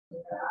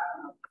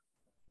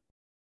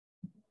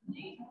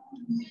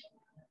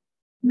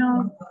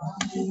Now,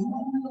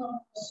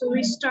 so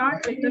we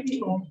start with the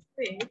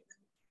topic.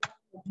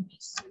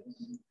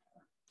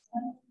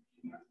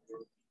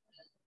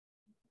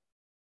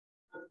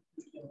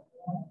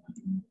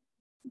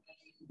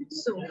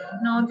 So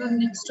now the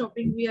next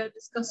topic we are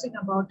discussing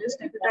about is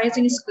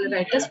necrotizing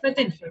scleritis with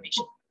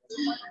inflammation.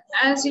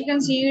 As you can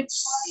see,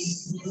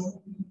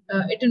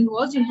 it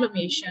involves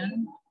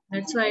inflammation.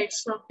 That's why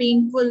it's a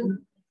painful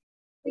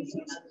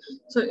disease.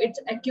 So it's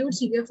acute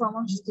severe form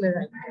of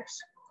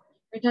scleritis.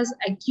 It has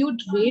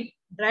acute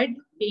red,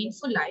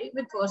 painful eye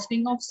with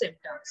worsening of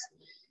symptoms.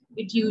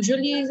 It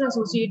usually is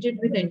associated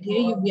with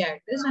anterior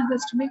uveitis and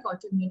systemic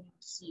autoimmune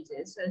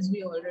diseases, as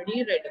we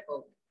already read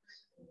about.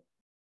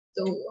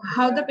 So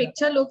how the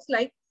picture looks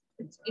like,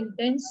 it's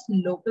intense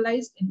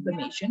localized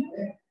inflammation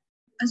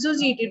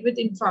associated with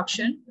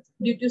infarction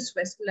due to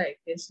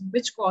vasculitis,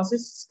 which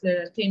causes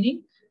sclera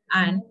thinning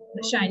and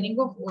the shining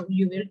of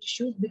uveal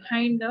tissue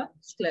behind the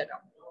sclera.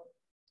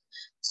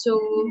 So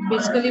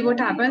basically what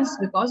happens,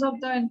 because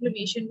of the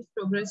inflammation which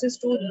progresses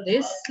to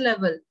this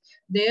level,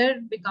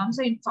 there becomes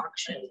an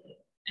infarction.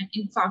 And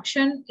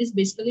infarction is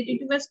basically due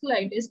to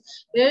vasculitis.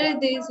 Where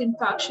there is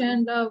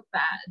infarction, the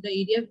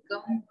area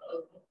becomes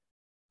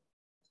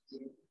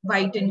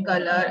white in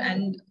color,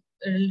 and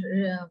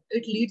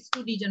it leads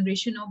to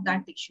degeneration of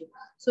that tissue.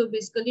 So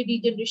basically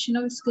degeneration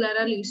of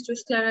sclera leads to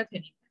sclera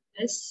thinning.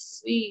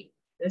 As we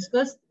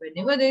discussed,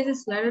 whenever there is a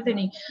sclera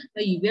thinning,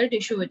 the uveal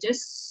tissue which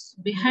is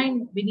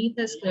beneath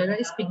the sclera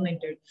is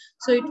pigmented.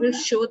 So it will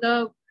show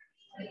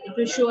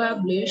a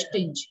bluish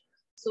tinge.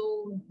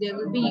 So there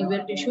will be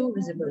uveal tissue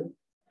visible.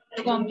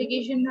 The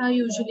complications are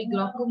usually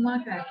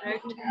glaucoma,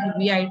 cataract,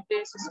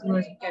 uveitis,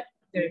 sclerosing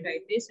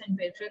keratitis, and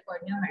peripheral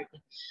corneal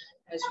melting.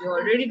 As we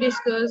already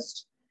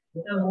discussed,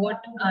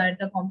 what are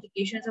the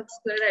complications of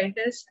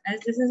scleritis? As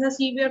this is a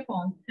severe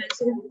form,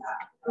 hence it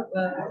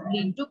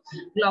lead to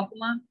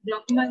glaucoma.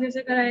 Glaucoma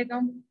कैसे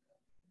कराएगा?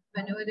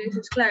 Whenever there is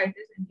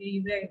scleritis and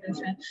uveitis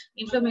and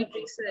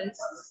inflammatory cells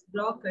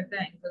block करता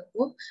है angle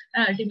को,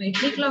 and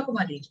ultimately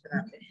glaucoma reach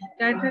कराते हैं.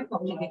 Cataract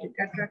complicated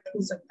cataract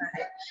हो सकता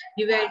है.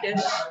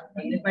 Uveitis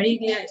बड़ी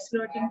गया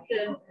sclerosing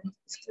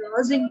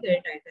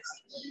keratitis.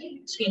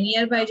 उसके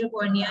nearby जो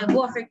cornea है वो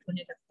affect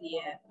होने लगती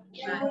है.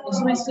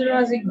 उसमें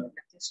sclerosing होने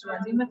लगती है.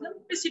 Sclerosing मतलब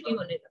opacity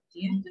होने लगती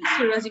है.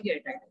 Sclerosing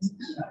keratitis.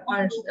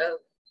 और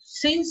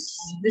since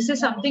this is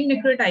something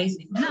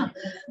necrotizing, ना,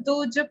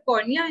 तो जब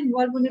कॉर्निया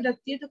इन्वॉल्व होने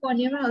लगती है तो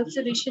कॉर्निया में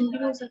अल्सरेशन भी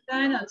हो सकता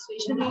है,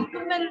 ulceration lead to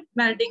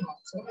melting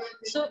also.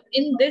 So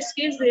in this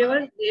case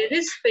there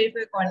is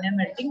peripheral corneal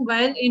melting,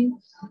 while in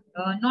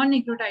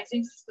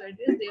non-necrotizing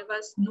scleritis there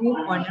was no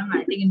corneal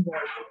melting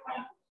involved.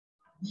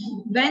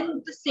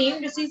 When the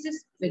same disease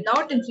is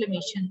without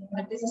inflammation,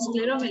 that is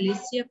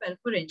scleromalacia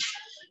perforans,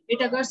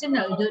 it occurs in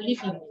elderly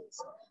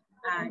females.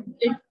 And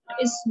it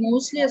is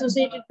mostly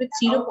associated with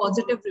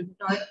seropositive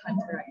rheumatoid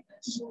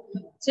arthritis.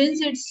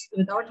 Since it's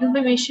without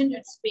inflammation,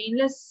 it's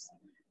painless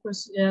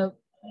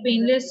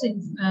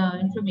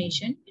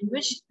inflammation in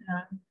which,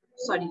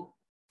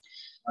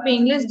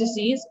 painless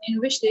disease in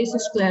which there is a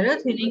sclera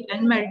thinning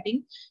and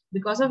melting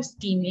because of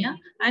ischemia,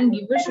 and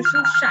uveal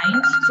tissue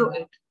shines through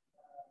it.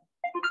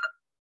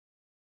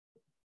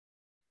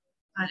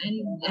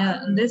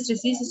 And this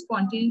disease,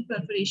 spontaneous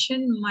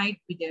perforation might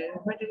be there,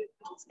 but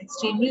it's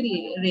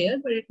extremely rare,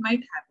 but it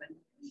might happen.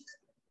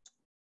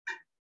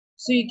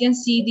 So you can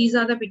see these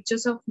are the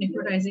pictures of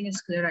necrotizing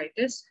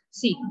scleritis.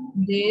 See,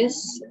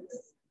 this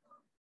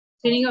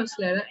thinning of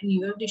sclera and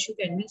uveal tissue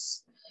can be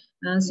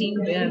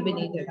seen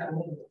beneath it.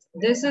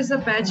 This is the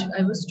patch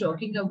I was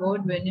talking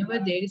about. Whenever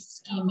there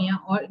is ischemia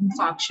or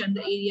infarction,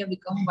 the area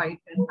becomes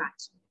white and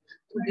patchy.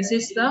 So this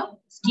is the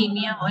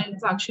ischemia or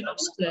infarction of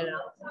sclera.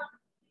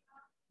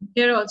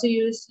 Here also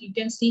you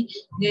can see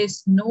there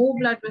is no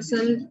blood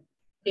vessel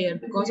here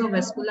because of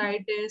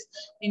vasculitis.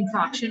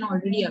 Infarction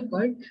already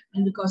occurred,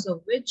 and because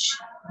of which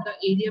the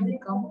area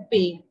become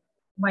pale,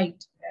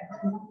 white.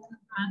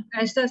 And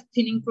as the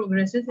thinning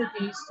progresses, it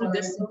leads to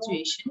this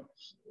situation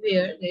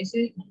where there is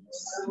a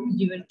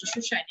uveal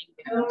tissue shining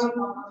behind.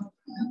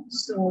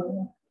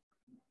 So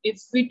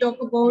if we talk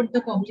about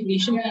the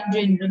complication in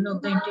general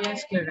of the anterior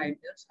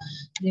scleritis,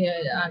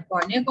 there are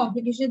cornea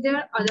complications, there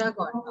are other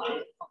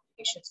complications.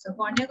 The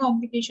cornea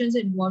complications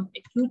involve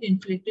acute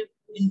infiltrative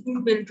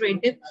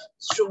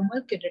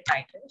stromal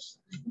keratitis,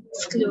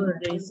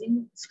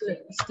 sclerosing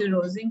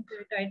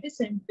keratitis,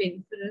 and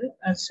peripheral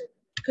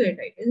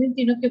keratitis. इन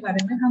तीनों के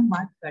बारे में हम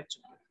बात कर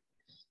चुके हैं,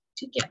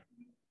 ठीक है.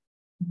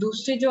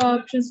 दूसरे जो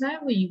ऑप्शंस हैं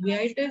वो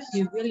uveitis,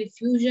 uveal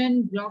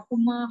effusion,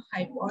 glaucoma,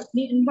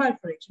 hypotony, and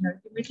perforation.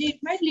 Ultimately, it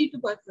might lead to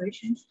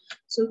perforation.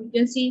 So you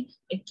can see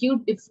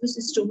acute diffuse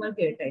stromal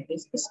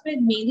keratitis. इसमें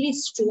mainly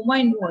stroma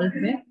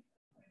involved है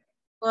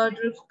और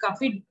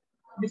काफी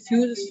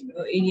डिफ्यूज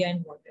एरिया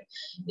इन्वॉल्व है.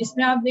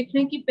 इसमें आप देख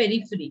रहे हैं कि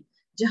पेरिफेरी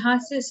जहां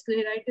से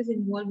स्क्लेराइटिस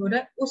इन्वॉल्व हो रहा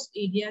है उस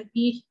एरिया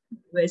की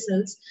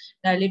वेसल्स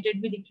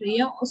डायलेटेड भी दिख रही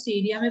है, उस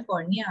एरिया में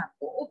कॉर्निया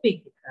आपको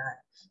ओपेक दिख रहा है,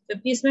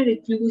 जबकि इसमें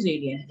डिफ्यूज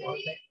एरिया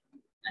इन्वॉल्व है.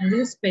 and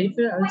this is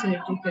peripheral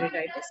ulcerative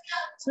keratitis.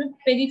 So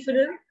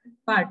peripheral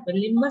part पर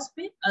limbus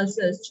पे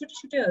ulcers,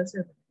 छोटे-छोटे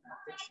ulcers.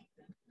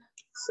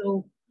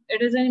 So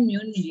it is an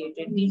immune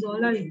mediated. These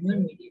all are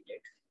immune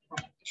mediated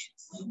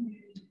complications.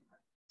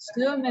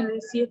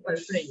 Scleromelia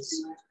purpurans.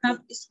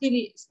 अब इसके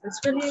लिए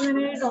स्पेशली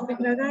मैंने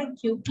टॉपिक रखा है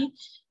क्योंकि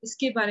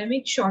इसके बारे में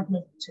एक शॉर्ट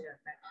में पूछा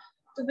जाता है.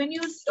 So when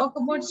you talk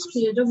about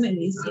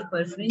scleromelia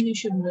purpurans, you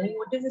should know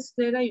what is a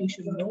sclera. You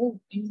should know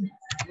in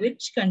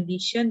which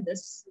condition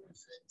this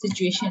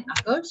situation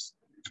occurs,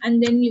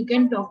 and then you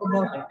can talk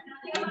about it.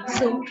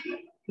 So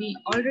we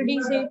already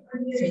said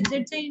since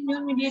it's an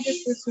immune mediated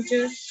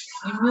procedure,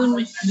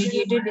 immune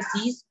mediated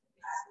disease,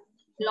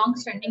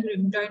 long-standing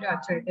rheumatoid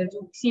arthritis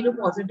जो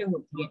seropositive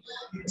होती है,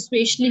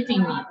 specially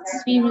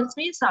females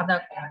में सादा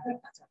common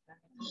देखा जाता है.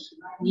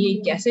 ये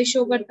कैसे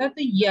शो करता है?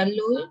 तो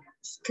येलो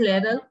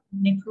स्क्लेरल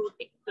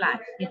नेक्रोटिक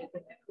प्लैक, ये देखो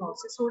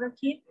नेक्रोसिस हो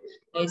रखी है,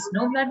 there is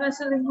no blood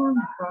vessel involved,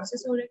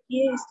 necrosis हो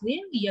रखी है, इसलिए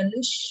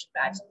येलोइश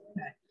पैच दिख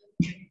रहा है.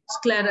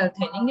 Scleral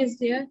thinning is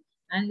there,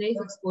 and there is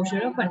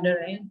exposure of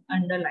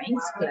underlying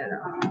sclera.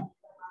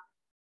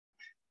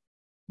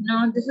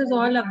 Now this is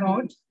all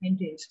about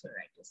anterior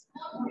scleritis.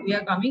 We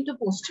are coming to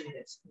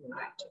posterior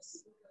scleritis.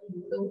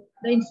 So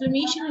the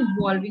inflammation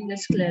involving the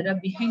sclera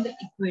behind the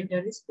equator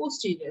is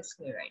posterior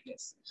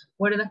scleritis.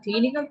 What are the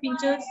clinical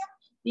features?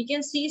 We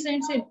can see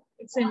since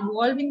it's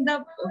involving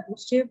the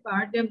posterior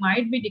part, there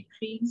might be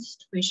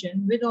decreased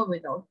vision with or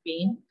without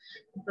pain.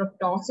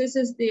 Proptosis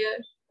is there.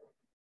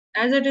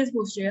 As it is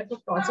posterior,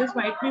 proptosis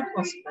might be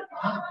possible.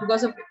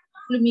 Because of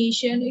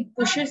inflammation, it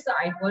pushes the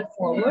eyeball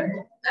forward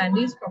and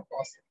is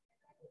proptosis.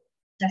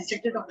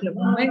 Restricted ocular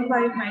movement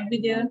might be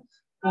there.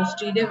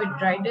 Posterior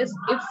vitritis,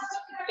 if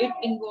it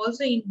involves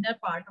the inner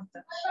part of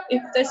the,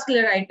 if the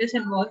scleritis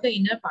involves the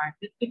inner part,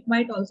 it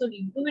might also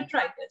lead to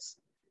vitritis.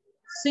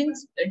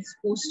 Since it's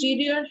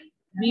posterior,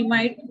 we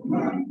might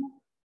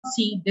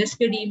see disc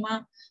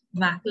edema,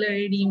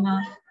 macular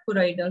edema,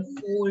 choroidal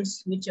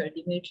folds, which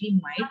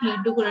ultimately might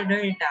lead to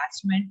choroidal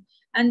detachment.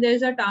 And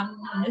there's a term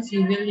known as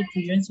uveal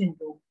diffusion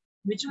syndrome,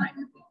 which might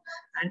be.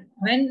 And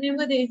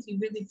whenever there is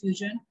uveal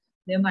diffusion,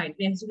 there might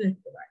be exudative.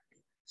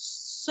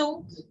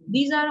 So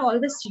these are all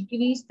the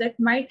sequelae that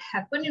might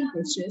happen in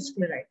posterior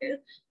scleritis.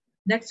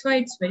 That's why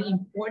it's very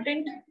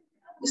important.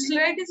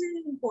 Scleritis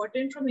is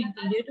important from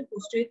anterior to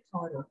posterior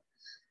thorough.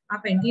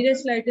 आप anterior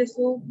scleritis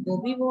हो तो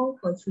भी वो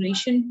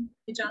perforation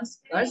के chance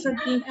कर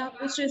सकती है. आप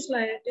posterior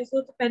scleritis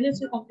हो तो पहले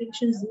से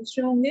complications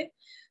दूसरे होंगे,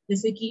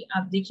 जैसे कि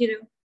आप देख ही रहे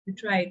हो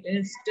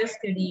vitritis,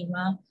 disc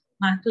edema,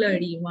 macular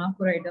edema,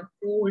 choroidal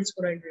folds,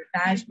 choroidal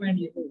detachment,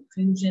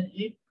 fusion,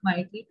 it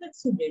might be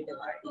exudative.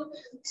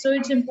 So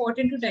it's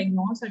important to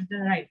diagnose at the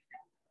right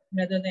time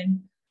rather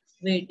than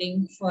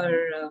waiting for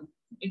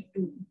it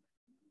to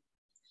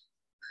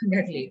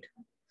get late.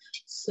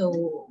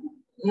 So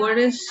what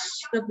is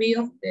the way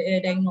of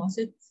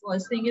diagnosis?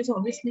 First thing is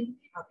obviously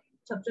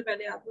सबसे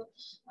पहले आप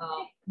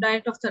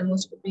direct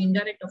ophthalmoscopy,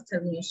 indirect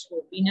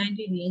ophthalmoscopy,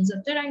 90 range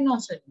of the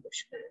diagnosis.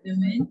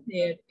 When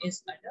there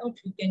is a doubt,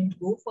 you can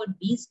go for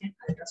D-scan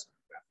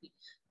ultrasonography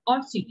or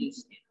CT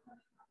scan.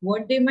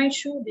 What they might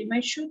show? They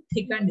might show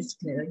thickened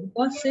sclera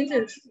because since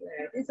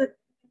it's a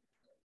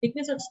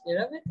thickness of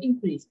sclera will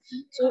increase.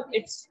 So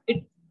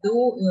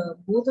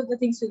both of the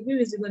things will be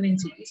visible in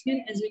CT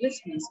scan as well as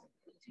CT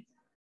scan.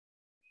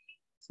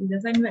 So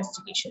these are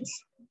investigations.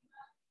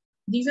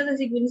 These are the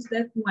sequences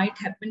that might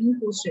happen in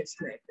posterior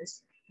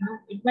scleritis.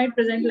 It might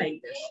present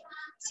like this.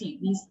 See,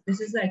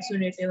 this is the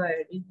exudative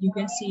iridotomy. You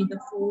can see the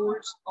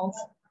folds of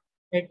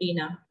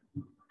retina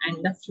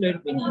and the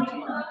fluid beneath.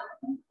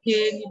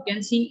 Here you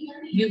can see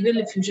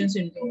uveal effusion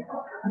syndrome.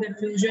 The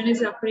effusion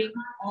is occurring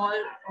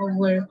all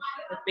over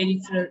the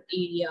peripheral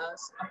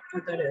areas up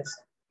to the wrist.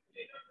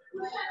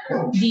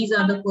 These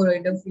are the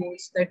choroidal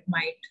folds that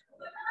might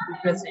be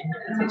present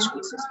in such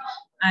cases.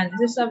 And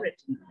this is a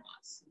retinal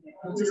mass,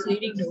 which is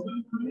leading to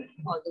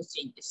all those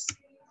changes.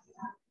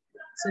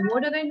 So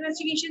what are the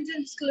investigations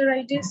in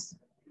scleritis?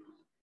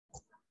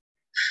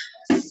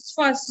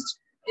 First,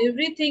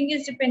 everything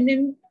is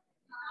dependent.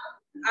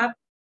 आप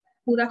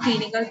पूरा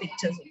clinical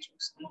picture से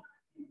चूज़ते हैं,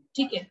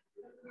 ठीक है?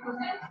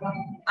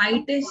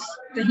 Itis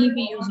कहीं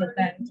भी use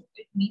होता है,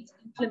 it means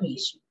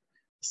inflammation.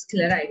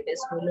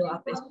 Scleritis बोलो,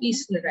 आप SP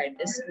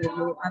scleritis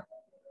बोलो, आप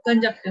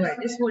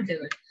conjunctivitis,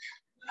 whatever.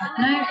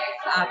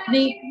 आपने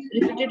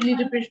repeatedly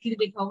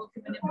देखा होगा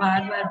कि मैंने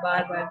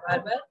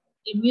बार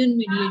immune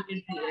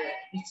mediated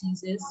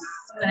diseases,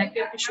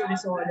 connective tissue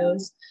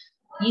disorders,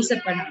 ये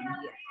सब पढ़ा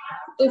दिया.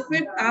 तो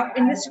फिर आप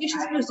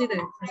investigations में उसी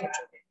तरह से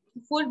सोचोगे.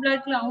 Full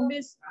blood count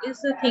is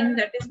a thing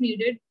that is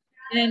needed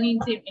in any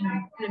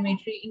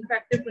inflammatory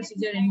infective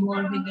procedure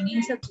involving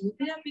any subgroup.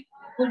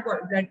 Full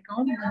blood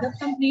count, मतलब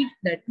complete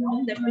blood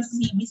count, that is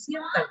CBC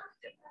of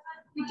culture.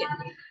 Okay.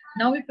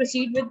 Now we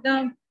proceed with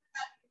the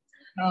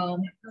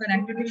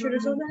connective tissue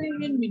disorder and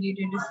immune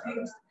mediated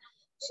disease.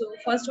 So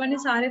first one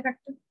is RA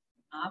factor.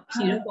 आप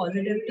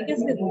seropositivity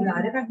कैसे देखोगे?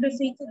 RA factor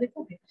से ही तो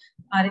देखोगे.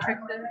 RA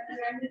factor,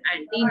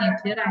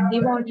 anti-nuclear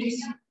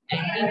antibodies,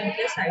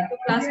 anti-nuclear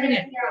cytoplasmic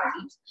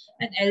antibodies,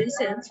 and L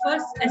cells for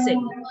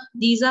SLE.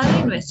 These are the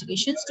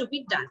investigations to be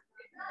done.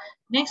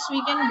 Next,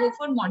 we can go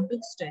for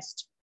Montague's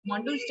test.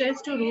 Montague's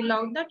test to rule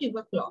out the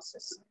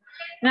tuberculosis.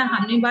 ना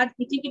हमने बात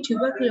की थी कि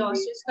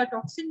tuberculosis का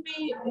toxin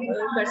भी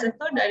कर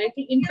सकता है और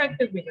डायरेक्टली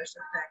इन्फेक्टिव भी कर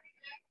सकता है.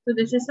 तो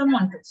this is the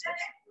Montague's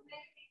test.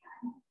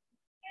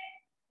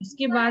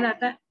 इसके बाद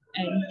आता है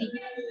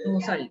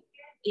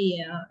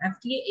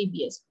FDA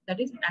ABS, that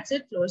is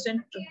acid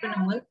fluorescent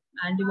troponemal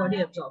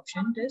antibody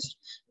absorption test,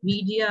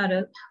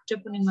 VDRL,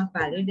 Treponema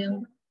pallidum,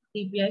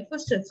 TPI for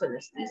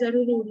syphilis. These are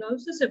the rule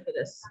out the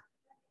syphilis.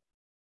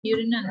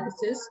 Urine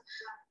analysis,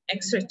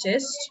 X-ray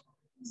chest,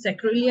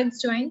 sacroiliac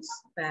joints,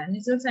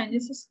 paranasal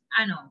sinuses,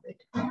 and orbit.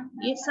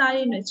 ये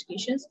सारे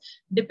investigations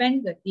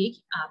depend करती है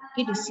कि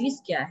आपकी disease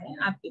क्या है,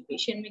 आपके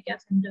patient में क्या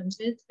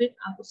symptoms है, फिर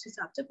आप उस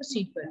हिसाब से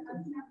proceed करते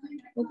हैं.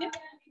 Okay.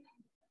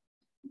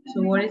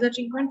 So what is the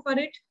treatment for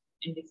it?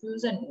 In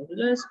diffuse and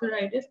nodular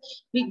scleritis,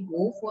 we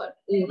go for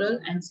oral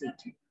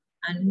NSAID.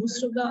 And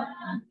mostly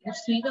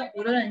the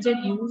oral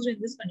NSAID used in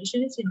this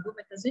condition is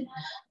indomethacin,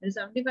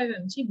 75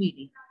 mg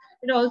BD.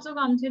 It also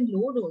comes in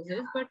low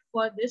doses, but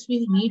for this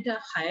we need a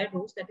higher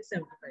dose, that is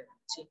 75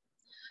 mg.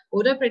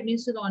 Oral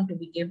prednisolone to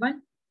be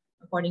given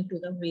according to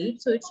the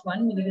weight, so it's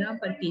 1 mg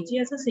per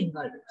kg as a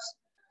single dose.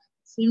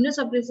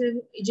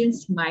 Immunosuppressive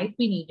agents might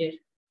be needed.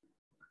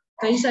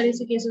 कई सारे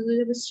ऐसे cases होते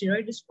हैं जब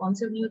steroid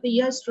responsive नहीं होते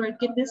या steroid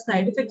के इतने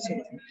साइड इफेक्ट्स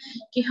होते हैं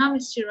कि हम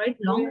स्टेरॉइड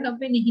लॉन्ग टर्म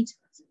पे नहीं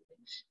चला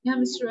सकते या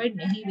हम स्टेरॉइड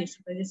नहीं दे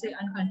सकते. जैसे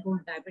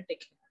अनकंट्रोल्ड डायबिटिक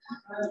है,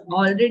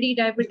 ऑलरेडी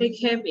डायबिटिक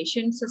है,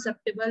 पेशेंट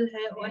ससेप्टेबल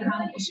है और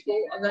हम उसको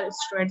अगर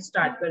स्टेरॉइड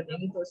स्टार्ट कर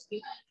देंगे तो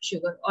उसकी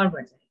शुगर और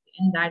बढ़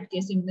जाएगी. In that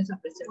case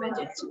immunosuppressive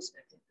agents use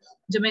करते हैं.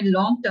 जब मैं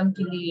लॉन्ग टर्म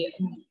के लिए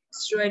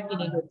स्टेरॉइड की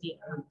नीड होती है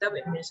तब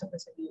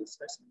इम्यूनोसप्रेसिव यूज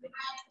कर सकते हैं.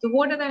 तो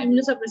what are the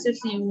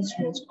इम्यूनोसप्रेसिव्स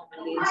used most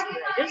commonly in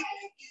स्क्लेराइटिस?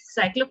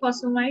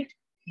 Cyclophosphamide,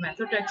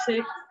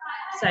 methotrexate,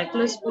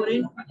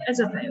 cyclosporin,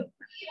 azathioprine.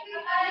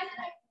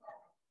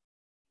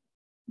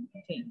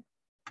 Okay.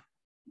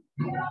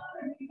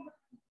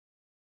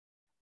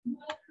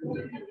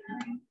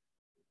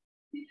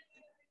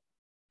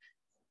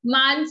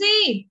 Mansi,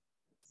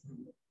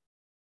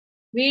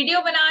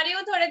 video बना रही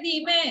हूँ थोड़े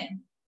धीमे.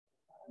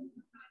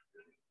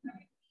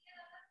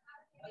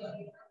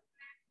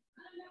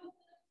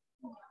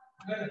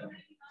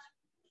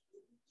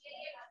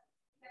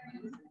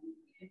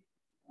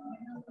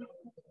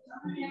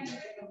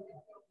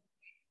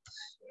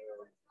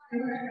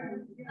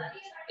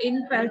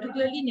 In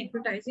particularly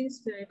necrotizing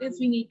scleritis,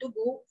 we need to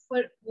go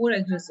for more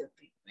aggressive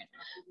treatment.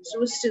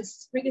 So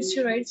specific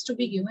steroids to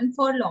be given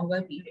for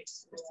longer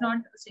periods. It's not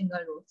a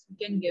single dose. You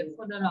can give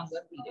for the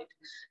longer period.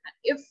 And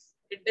if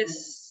it is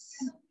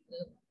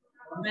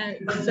मैं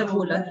सब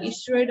बोला कि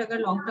steroid अगर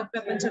long term पे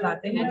अपन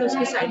चलाते हैं तो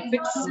उसके साइड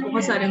इफेक्ट्स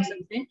बहुत सारे हो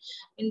सकते हैं.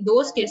 इन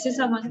दोस केसेस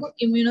हम उनको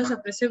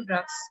इम्यूनोसप्रेसिव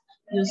ड्रग्स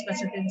यूज कर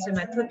सकते हैं जैसे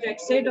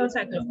मेथोट्रेक्सेट और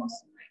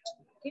साइक्लोफॉस्फेमाइड.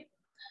 ओके,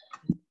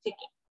 ठीक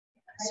है.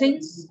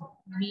 Since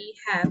we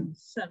have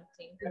some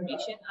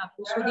information,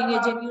 आपको soothing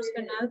agent use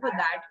करना है, for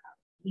that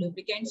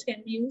lubricants can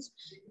be used.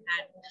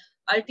 And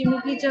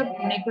ultimately जब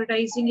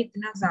necrotizing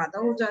इतना ज़्यादा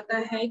हो जाता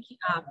है कि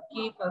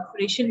आपकी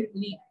perforation,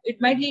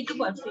 it might lead to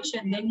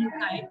perforation, then you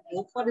can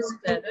go for a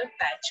Sclera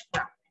patch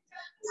graft.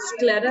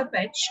 Sclera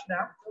patch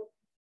graft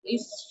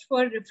is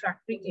for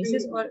refractory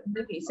cases or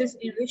the cases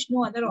in which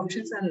no other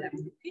options are left.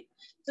 Okay,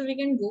 so we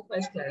can go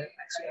for Sclera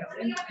patch graft.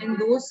 And in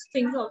those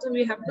things also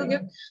we have to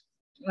give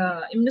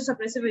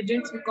immunosuppressive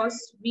agents because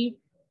we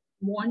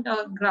want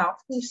our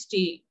graft to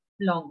stay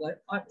longer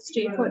or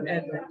stay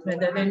forever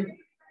rather than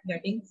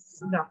getting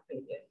graft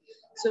failure.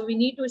 So we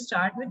need to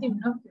start with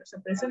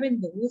immunosuppressive in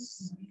those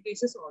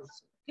cases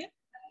also. Okay.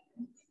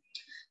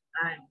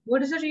 And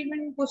what is the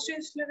treatment in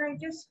posterior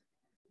scleritis?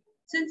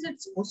 Since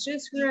it's posterior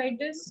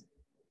scleritis,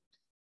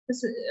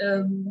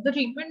 the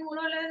treatment more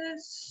or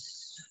less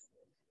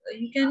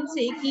you can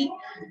say कि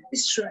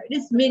steroid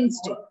is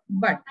mainstay,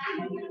 but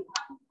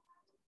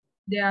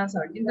there are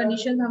certain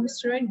conditions हम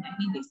steroid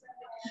नहीं दे सकते.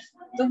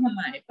 तो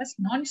हमारे पास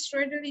non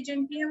steroidal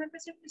agent भी, हमारे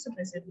पास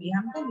immunosuppressive भी.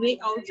 हमको वे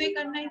आउटवे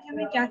करना है कि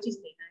हमें क्या चीज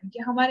देना है. कि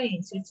हमारे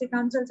एनसेड से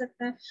काम चल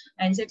सकता है,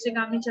 एनसेड से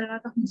काम नहीं चल रहा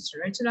तो हम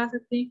स्टेरॉइड चला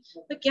सकते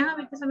हैं. तो क्या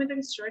हम इतने समय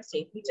तक स्टेरॉइड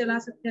सेफली चला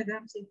सकते हैं? अगर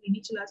हम सेफली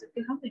नहीं चला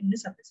सकते हम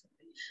इम्यूनोसप्रेसिव.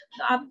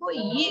 तो आपको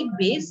ये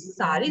बेस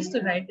सारी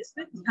स्क्लेराइटिस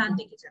में ध्यान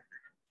देके चलना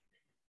है.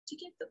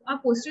 ठीक है, तो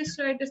आप पोस्टीरियर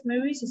स्क्लेराइटिस में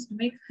भी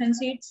systemic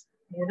NSAIDs,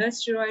 oral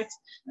steroids,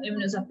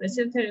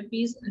 immunosuppressive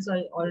therapies, as I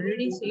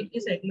already said,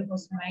 is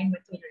cyclophosphamide,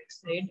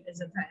 methotrexate,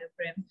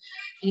 azathioprine.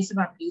 ये सब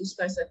आप यूज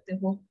कर सकते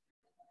हो.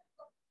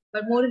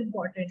 But more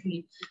importantly,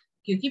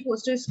 क्योंकि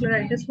posterior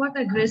scleritis बहुत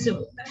aggressive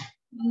होता है,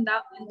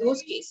 in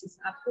those cases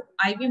आपको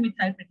IV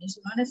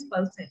methylprednisolone as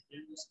pulse therapy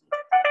use करना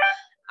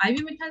है.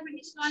 IV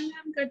methylprednisolone में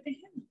हम करते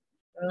हैं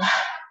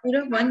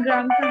पूरा 1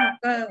 ग्राम का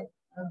आपका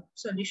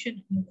सॉल्यूशन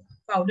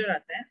पाउडर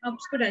आता है, आप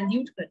उसको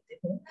डाइल्यूट करते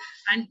हो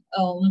एंड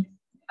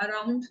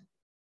अराउंड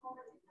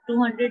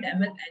 200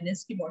 ml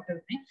NS की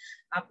बॉटल में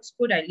आप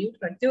उसको डाइल्यूट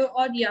करते हो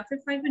और या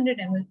फिर 500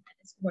 ml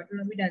NS की बॉटल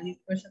में भी डाइल्यूट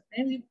कर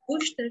सकते हैं. We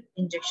push the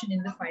injection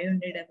in the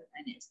 500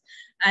 ml NS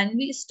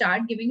and we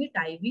start giving it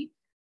IV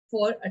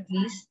for at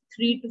least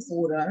 3 to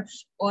 4 hours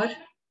or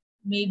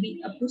maybe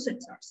up to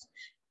 6 hours.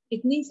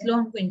 इतनी स्लो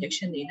हमको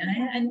इंजेक्शन देना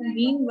है. एंड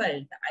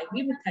मीनवाइल द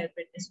IV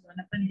मिथाइलप्रेडनिस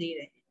अपन दे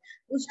रहे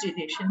हैं उस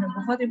ड्यूरेशन में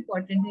बहुत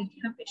important है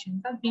कि हम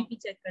पेशेंट का बीपी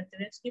चेक करते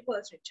रहे, उसकी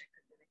पल्स रेट चेक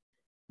करते रहे,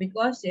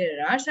 because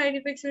there are side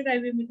effects with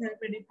IV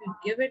methylprednisolone. If you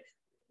give it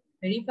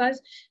very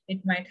fast,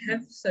 it might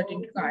have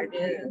certain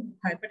cardiac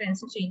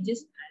hypertensive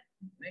changes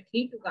and might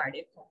lead to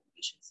cardiac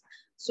complications.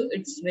 So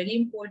it's very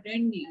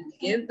important you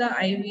give the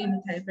IV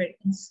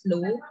methylprednisolone in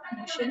slow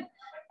motion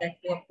that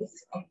go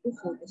up to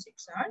 4 to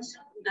 6 hours,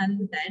 and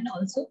then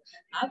also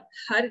आप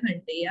हर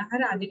घंटे या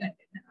हर आधे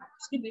घंटे में आप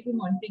उसकी BP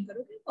monitoring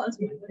करोगे, pulse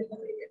monitoring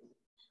करोगे.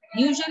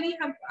 यूजुअली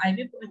हम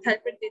IV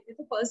methylprednisolone देते हैं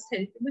तो पल्स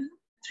थेरेपी में हम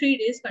 3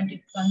 days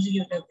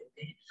कंसेक्यूटिव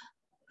देते हैं.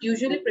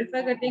 यूजुअली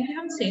प्रेफर करते हैं कि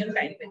हम सेम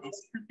टाइम पे दें.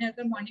 हमने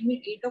अगर मॉर्निंग में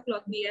 8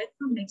 o'clock दिया है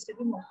तो हम नेक्स्ट डे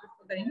भी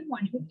प्रेफर करेंगे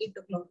मॉर्निंग में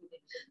 8 o'clock भी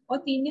दें, और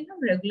 3 दिन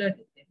हम रेगुलर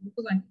देते हैं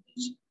उनको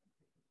continuation.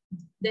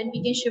 Then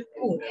we can shift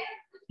to oral.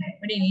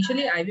 But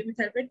initially IV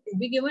methylprednisolone to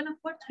be given up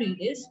for 3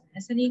 days.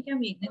 ऐसा नहीं कि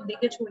हम एक दिन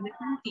देके छोड़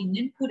देते हैं, 3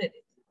 दिन पूरे देते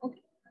हैं.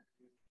 Okay.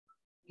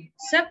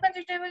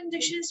 Subconjunctival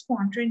injection is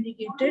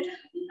contraindicated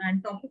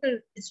and topical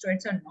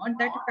steroids are not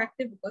that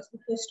effective because वो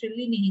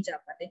posteriorly नहीं जा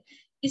पाते.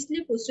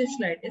 इसलिए posterior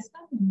scleritis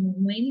का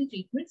मेन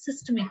ट्रीटमेंट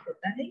सिस्टमिक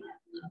होता है.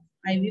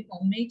 IV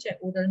फॉर्म में चाहे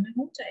ओरल में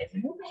हो चाहे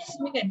में हो,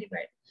 सिस्टमिक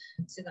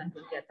एंटीबायोटिक से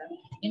कंट्रोल किया जाता है.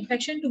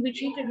 Infection to be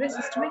treated with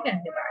systemic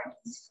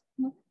antibiotics.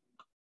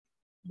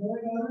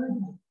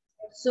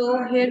 So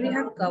here we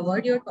have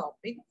covered your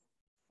topic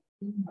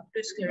up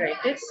to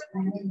scleritis.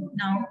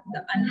 Now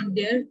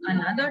there's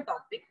another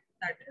topic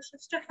that is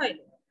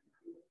staphylococcus.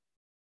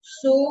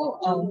 So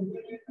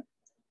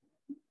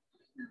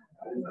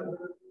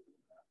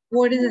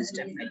what is a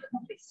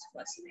staphylococcus?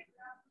 First thing,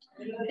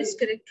 it is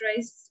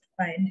characterized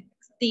by an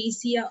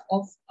ectasia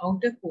of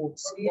outer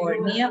coats,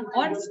 cornea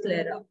or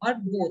sclera or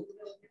both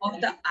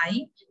of the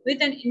eye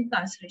with an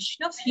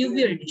incarceration of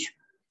uveal tissue.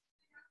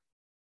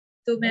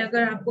 तो मैं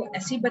अगर आपको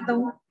ऐसे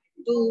बताऊं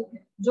तो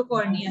जो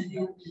cornea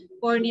है,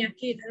 cornea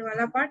के इधर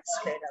वाला पार्ट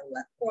स्क्लेरा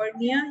हुआ.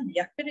 कॉर्निया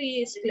या फिर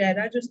ये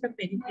स्क्लेरा जो उसका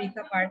पेरिफेरी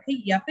का पार्ट है,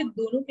 या फिर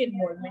दोनों के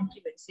इन्वॉल्वमेंट की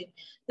वजह से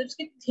जब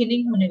उसकी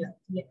थिनिंग होने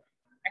लगती है,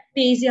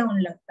 एक्टेजिया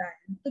होने लगता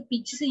है, तो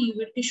पीछे से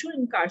यूवियल टिश्यू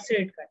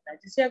इनकार्सरेट करता है.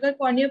 जैसे अगर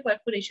कॉर्निया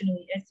परफोरेशन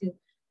हुई ऐसे हो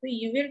तो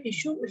यूवियल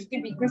टिश्यू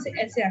उसके बीच में से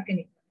ऐसे आके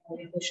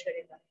निकलने की कोशिश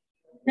करेगा,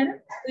 है ना.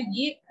 तो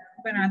ये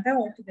बनाता है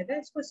ऑल टुगेदर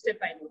इसको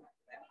स्टेफाइलोकोकस.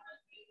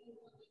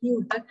 ये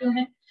होता क्यों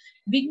है?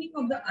 Weakening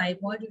of the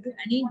eyeball due to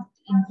any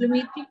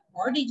inflammatory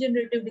or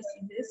degenerative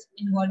diseases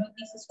involving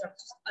these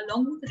structures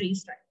along with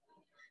raised eye.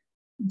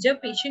 जब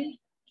पेशेंट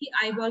की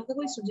आईबॉल को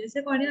कोई सूजन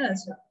से कॉर्नियल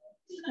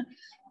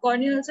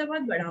अल्सर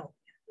बहुत बड़ा हो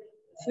गया,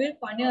 फिर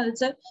कॉर्नियल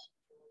अल्सर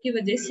की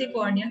वजह से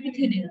कॉर्निया की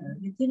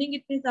थिनिंग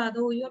इतनी ज्यादा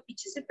हुई और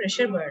पीछे से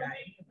प्रेशर बढ़ रहा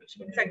है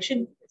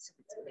इन्फेक्शन,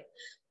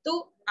 तो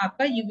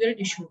आपका यूवियल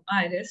टिश्यू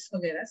आइरिस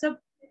वगैरह सब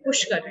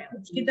पुश कर रहे हैं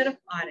उसकी तरफ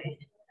आ रहे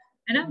हैं,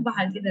 है ना,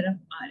 बाहर की तरफ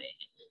आ रहे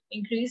हैं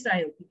इंक्रीज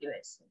आईओपी की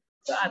वजह से.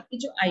 तो आपकी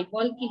जो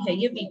आईबॉल की है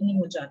ये वीकनिंग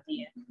हो जाती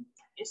है.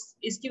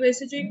 इसकी वजह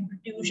से जो एक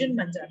प्रोट्रूजन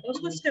बन जाता है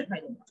उसको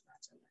स्टेफाइलोकोकस कहा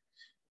जाता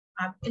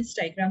है. आप इस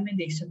डायग्राम में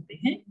देख सकते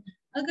हैं,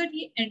 अगर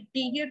ये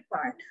एंटीरियर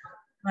पार्ट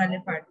वाले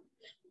पार्ट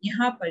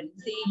यहाँ पर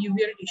से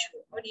यूवियल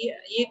टिश्यू और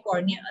ये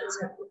कॉर्निया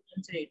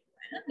अल्सरेट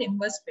हुआ है ना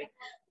लिम्बस पे,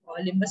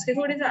 और लिम्बस के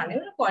थोड़े से आगे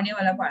ना कॉर्निया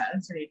वाला पार्ट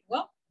अल्सरेट हुआ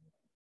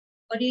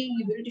और ये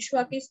यूवियल टिश्यू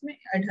आके इसमें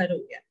अडहर हो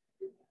गया,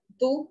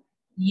 तो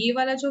ये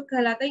वाला जो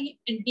कहलाता है ये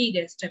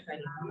एंटीरियर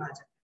स्टेफाइलोकोकस आ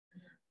जाता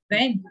है.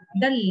 When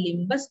the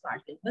limbus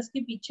part, limbus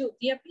के पीछे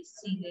होती है आपकी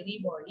सीलियरी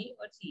बॉडी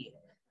और सीए,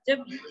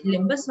 जब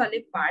लिम्बस वाले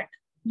पार्ट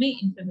में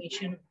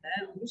इंफ्लेमेशन होता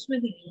है उसमें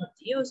हीलिंग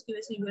होती है, उसकी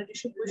वजह से यूवियल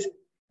टिश्यू पुश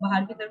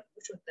बाहर की तरफ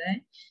पुश होता है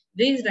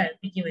रेज्ड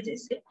आईओपी की वजह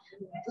से,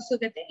 तो उसको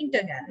कहते हैं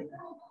इंटरगैलरी.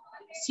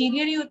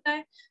 सीलियरी होता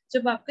है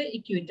जब आपका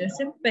इक्वेटर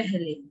से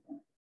पहले,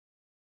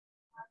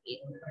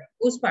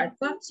 उस पार्ट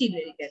को आप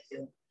सीलियरी कहते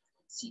हो.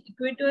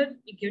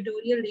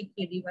 इक्वेटोरियल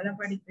एडी वाला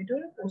पार्ट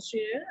इक्वेटर,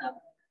 पोस्टीरियर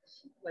आप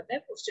पता है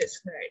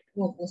पोस्टीरियर,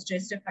 वो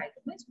पोस्टीरियर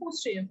स्टेफाइलोकोकस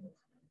पोस्टीरियर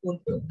पोल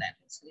पे होता है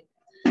इसलिए.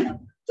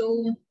 तो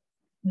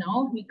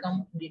now we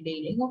come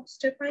detailing of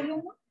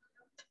स्टेफाइलोमा.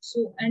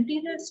 So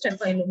anterior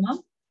स्टेफाइलोमा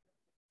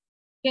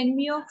can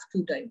be of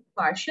to type,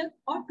 partial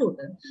और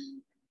टोटल.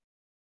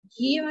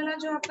 ये वाला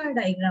जो आपका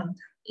डायग्राम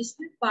था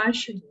इसमें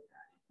पार्शियल हो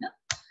रहा है ना,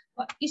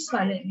 और इस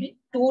वाले में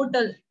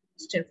टोटल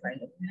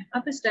स्टेफाइलोकोकस है.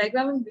 आप इस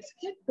डायग्राम में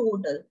देखिए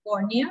total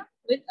cornea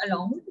with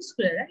along with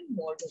sclera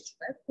involve हो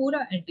चुका है पूरा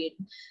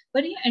एंटीरियर,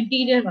 पर ये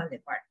एंटीरियर वाले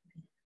पार्ट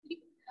में.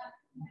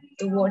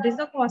 तो व्हाट इज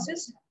द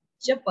कॉजेस?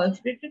 जब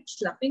परफोरेटेड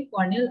स्लफिंग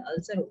कॉर्नियल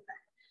अल्सर होता है,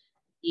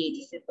 ये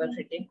जैसे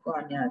परफोरेटेड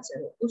कॉर्नियल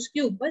अल्सर हो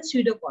उसके ऊपर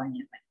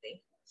स्यूडोकॉर्निया बनते हैं.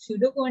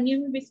 स्यूडोकॉर्निया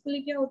में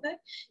बेसिकली क्या होता है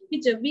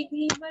कि जब भी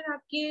कहीं पर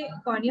आपके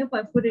कॉर्निया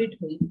परफोरेट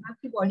हुई,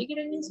 आपकी बॉडी की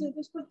टेंडेंसी होती है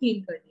उसको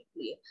हील करने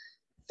के लिए,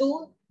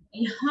 तो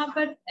यहाँ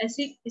पर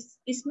ऐसे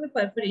इसमें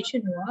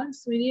परफोरेशन हुआ,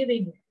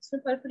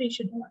 इसमें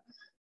परफोरेशन हुआ,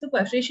 तो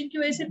परफोरेशन की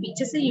वजह से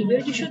पीछे से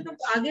यूवेल टिश्यू तो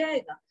आगे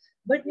आएगा,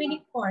 बट मेरी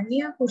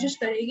कॉर्निया कोशिश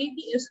करेगी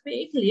कि उस पर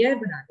एक लेयर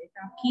बना दे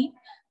ताकि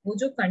वो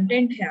जो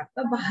कंटेंट है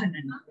आपका बाहर न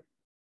निकले।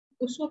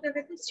 उसको क्या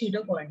कहते हैं?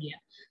 सीडोकॉर्निया।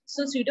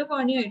 सो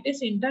सीडोकॉर्निया it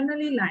is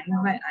internally lined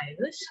by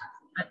iris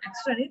and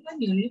externally bye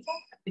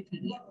न्यूलिफॉर्म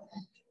epithelium.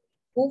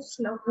 वो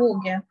हो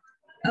गया।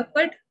 अब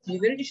बट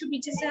यूवेल टिश्यू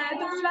पीछे से आया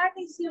तो फ्लैट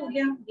एसी हो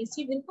गया,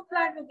 एसी बिल्कुल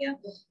फ्लैट हो गया।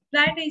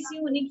 फ्लैट एसी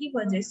होने की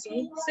वजह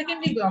से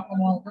सेकेंडरी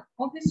ग्लाइकोमा होगा।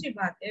 ऑब्वियसली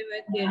बात है,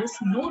 when there is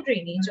no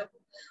drainage of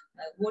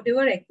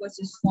whatever aqueous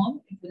is form,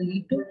 it will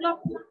lead to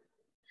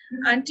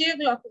glaucoma. Anterior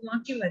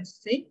glaucoma की वजह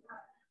से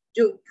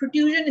जो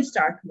प्रोट्रूजन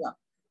स्टार्ट हुआ,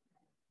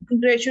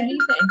 gradually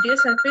the anterior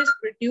surface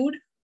protrude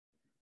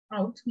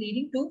out,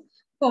 leading to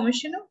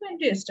formation of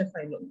anterior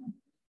staphyloma.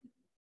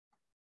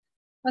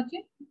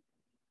 Okay.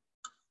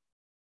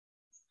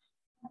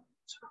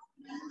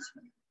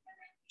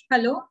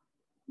 Hello,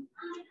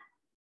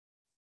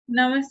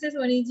 नमस्ते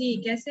सोनी जी,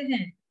 कैसे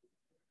हैं?